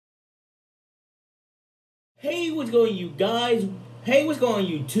Hey, what's going on, you guys? Hey, what's going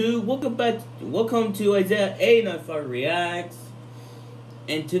on, YouTube? Welcome to Isaiah A95 Reacts.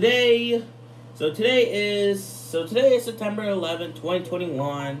 And today is September 11th,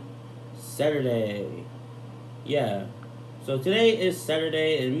 2021, Saturday. Yeah. So today is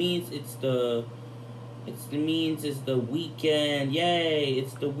Saturday. It means it's the weekend. Yay,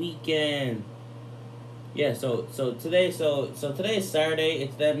 it's the weekend. Yeah, so today is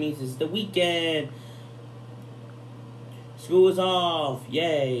Saturday. That means it's the weekend. School is off.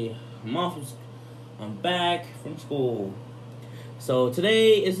 Yay. I'm back from school. So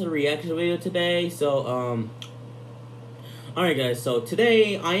today is a reaction video today. So alright guys, so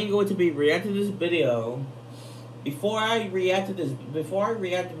today I am going to be reacting to this video. Before I say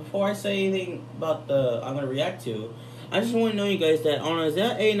anything about I'm gonna react to, I just want to know you guys that on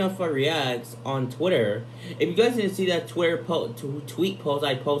Isaiah A95 Reacts on Twitter. If you guys didn't see that tweet post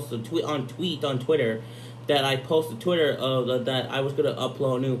I posted on Twitter, that I posted Twitter that I was gonna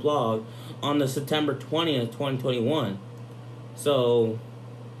upload a new vlog on the September 20th, 2021. So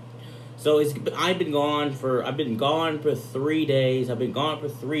I've been gone for 3 days. I've been gone for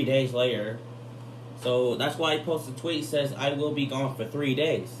 3 days later. So that's why I posted a tweet that says I will be gone for 3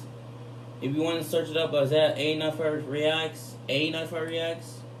 days. If you want to search it up as that A95 Reacts,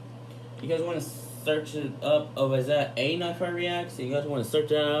 you guys want to search it up as that A95 Reacts, and you guys want to search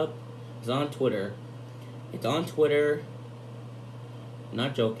that up, it's on Twitter. It's on Twitter. I'm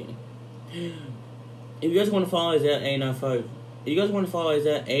not joking. If you guys want to follow Isaiah A95,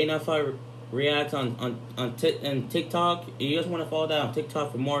 A95 Reacts on TikTok. If you guys want to follow that on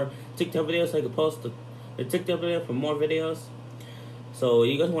TikTok for more TikTok videos, so I can post the TikTok video for more videos. So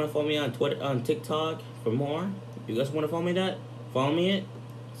you guys want to follow me on Twitter, on TikTok for more. If you guys want to follow me it,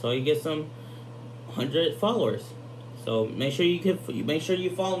 so you get some 100 followers. So make sure you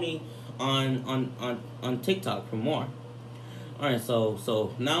follow me on TikTok for more. Alright,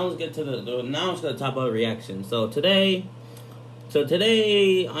 so now let's get to the top of the reaction. So today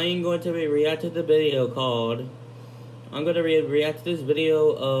I am going to be reacting to the video called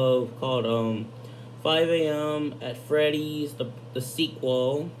 5 a.m. at Freddy's, the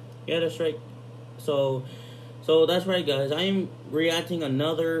sequel. Yeah, that's right. So that's right, guys. I am reacting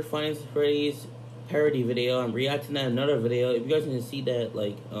another Finance at Freddy's parody video. I'm reacting to another video. If you guys didn't see that,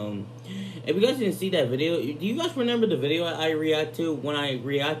 if you guys didn't see that video, do you guys remember the video I react to when I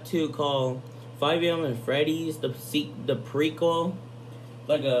react to called 5 a.m. at Freddy's, the prequel?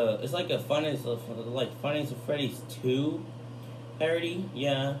 It's like a Finance at Freddy's 2 parody.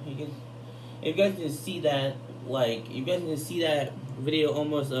 Yeah, if you guys didn't see that, video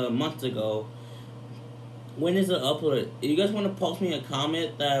almost a month ago, when is it uploaded? If you guys want to post me a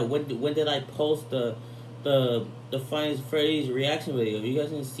comment that when did I post the Finance at Freddy's reaction video? If you guys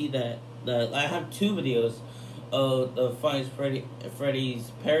didn't see that I have 2 videos of the Finance at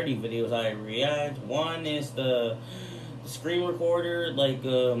Freddy's parody videos I react. One is the screen recorder, if you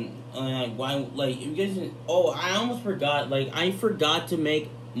guys didn't, I almost forgot, I forgot to make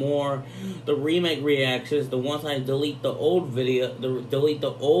more the remake reactions, the ones I delete the old video, delete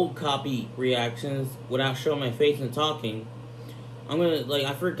the old copy reactions without showing my face and talking. I'm gonna,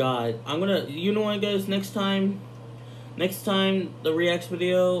 I forgot. You know what, guys, next time the react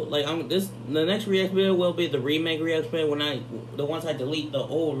video, the next react video will be the remake reaction video the ones I delete the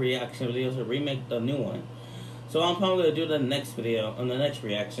old reaction videos and remake the new one. So I'm probably gonna do the next video on the next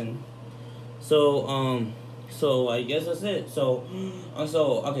reaction. So I guess that's it. So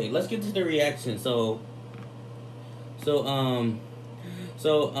okay, let's get to the reaction. So I'm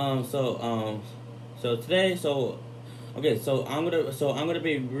gonna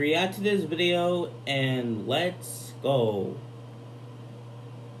be reacting to this video, and let's go.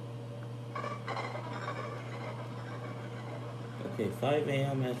 Okay, 5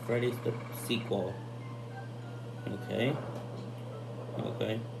 a.m. at Freddy's, the sequel. Okay.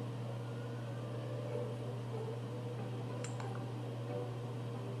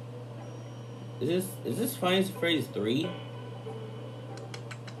 Is this Finance at Freddy's 3?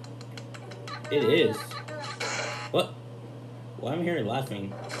 It is. What? Why am I hearing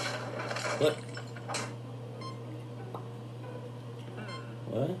laughing? What?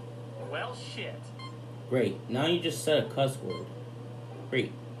 What? Well, shit. Great. Now you just said a cuss word.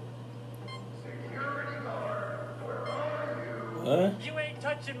 Great. What? You ain't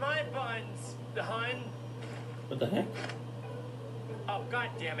touching my buns, hun. What the heck? Oh, god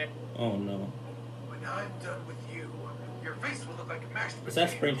damn it. Oh no. When I'm done with you, your face will look like mashed potatoes. Is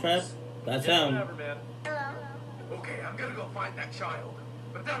that Springtrap? That's him. Whatever, man. Okay, I'm gonna go find that child,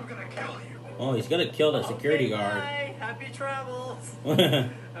 but then I'm gonna kill you. Oh, he's gonna kill that security Okay, guard. bye. Happy travels.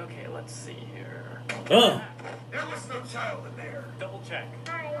 Okay, let's see here. Oh! There was no child in there. Double check.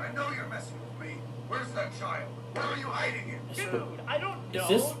 I know you're messing with me. Where's that child? Where are you hiding him? Dude, I don't know. Is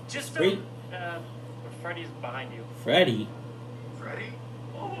this Just Freddy? Freddy's behind you. Freddy? Freddy?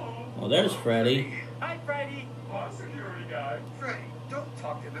 Oh, there's Freddy. Hi, Freddy. Security guy. Freddy, don't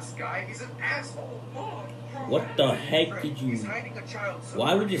talk to this guy. He's an asshole. What the heck did you... He's hiding a child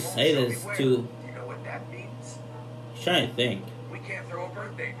Why would you say this to... You know what that means? I'm trying to think. We can't throw a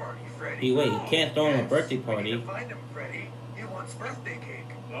birthday party, Freddy. Hey, wait, you can't throw him a birthday We party. need to find him, Freddy. He wants birthday cake.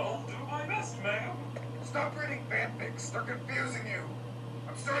 I'll do my best, ma'am. Stop reading fanfics. They're confusing you.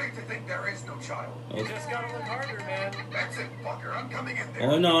 I'm starting to think there is no child. You just gotta look harder, man. That's it, fucker. I'm coming in there.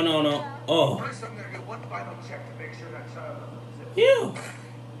 Oh, no. Oh. First, I'm gonna do one final check to make sure that child is Phew.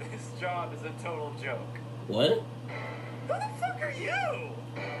 This job is a total joke. What? Who the fuck are you?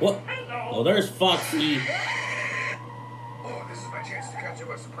 What? Oh, there's Foxy. Oh, this is my chance to catch you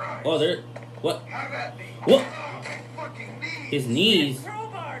by surprise. Oh, there... What? Have at me. What? Oh, my fucking knees. His knees?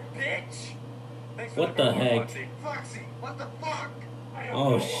 Crowbar, bitch. Thanks for What the crowbar, heck? Foxy. Foxy, what the fuck?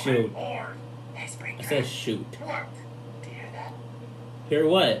 Oh, shoot. Hey, Springer. I said shoot. What? Do you hear that? Hear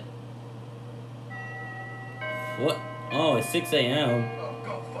what? What? Oh, it's 6 a.m. Oh,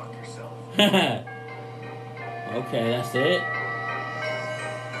 go fuck yourself. Okay, that's it.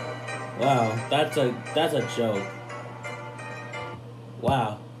 Wow, that's a joke.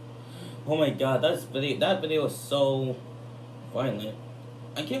 Wow. Oh my god, that video was so violent.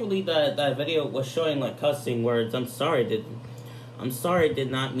 I can't believe that video was showing like cussing words. I'm sorry I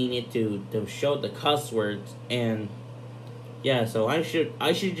did not mean it to show the cuss words. And yeah, so I should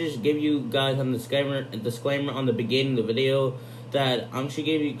just give you guys a disclaimer on the beginning of the video that I should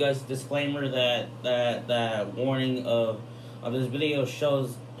give you guys a disclaimer that warning of this video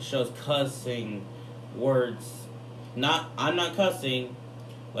shows cussing words. I'm not cussing.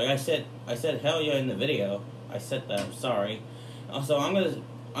 Like I said hell yeah in the video. I said that. I'm sorry. So I'm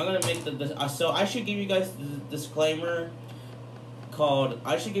gonna make so I should give you guys the disclaimer called.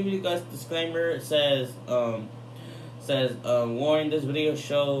 I should give you guys the disclaimer. It says warning. This video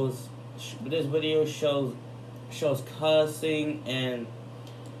shows cussing and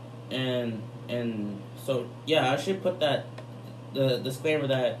so yeah. I should put that the disclaimer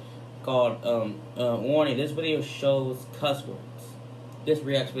that called warning. This video shows cuss words. This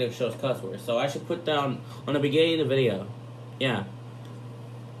reaction video shows cuss words. So I should put down on the beginning of the video. Yeah.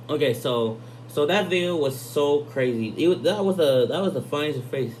 Okay, so that video was so crazy. That was the Funniest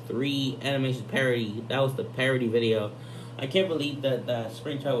Face 3 animation parody. That was the parody video. I can't believe that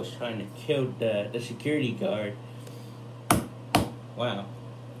Springchild was trying to kill the security guard. Wow.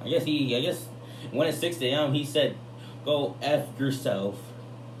 I guess when it's 6 a.m. he said, "Go F yourself."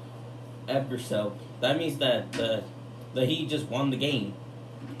 F yourself. That means that he just won the game.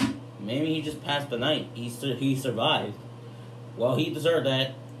 Maybe he just passed the night. He survived. Well, he deserved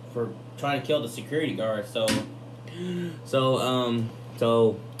that for trying to kill the security guard. So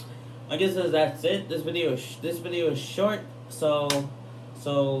I guess that's it. This video is short. So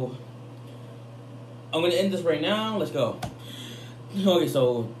I'm gonna end this right now. Let's go. Okay,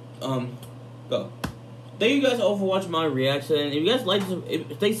 so go. Thank you guys all for watching my reaction. If you guys like this,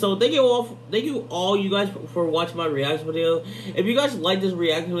 thank you all you guys for watching my reaction video. If you guys like this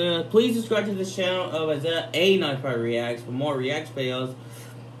reaction video, please subscribe to this channel of Isaiah A95 Reacts for more reaction videos.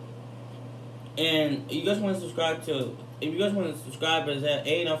 And if you guys want to subscribe to Isaiah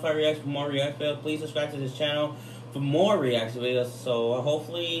A95 Reacts for more reaction videos, please subscribe to this channel for more reaction videos.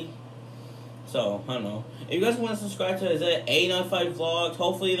 So I don't know. If you guys want to subscribe to Isaiah A95 vlogs,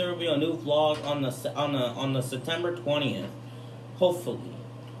 hopefully there will be a new vlog on the September 20th.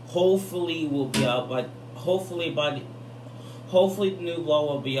 Hopefully will be out by hopefully the new vlog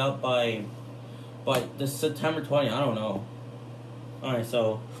will be out by the September 20th. I don't know.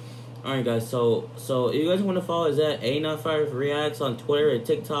 Alright guys, so if you guys want to follow Isaiah A95 Reacts on Twitter and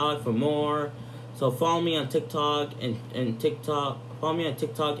TikTok for more, so follow me on TikTok and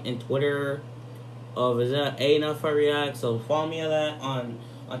Twitter of Isaiah A95 Reacts. So follow me on that on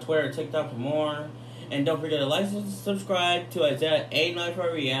Twitter and TikTok for more. And don't forget to like and subscribe to Isaiah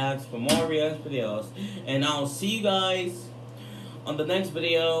A95 Reacts for more reaction videos. And I'll see you guys on the next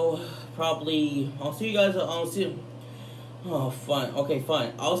video. Oh, fun. Okay,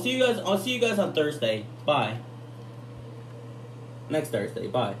 fine. I'll see you guys on Thursday. Bye. Next Thursday.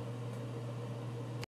 Bye.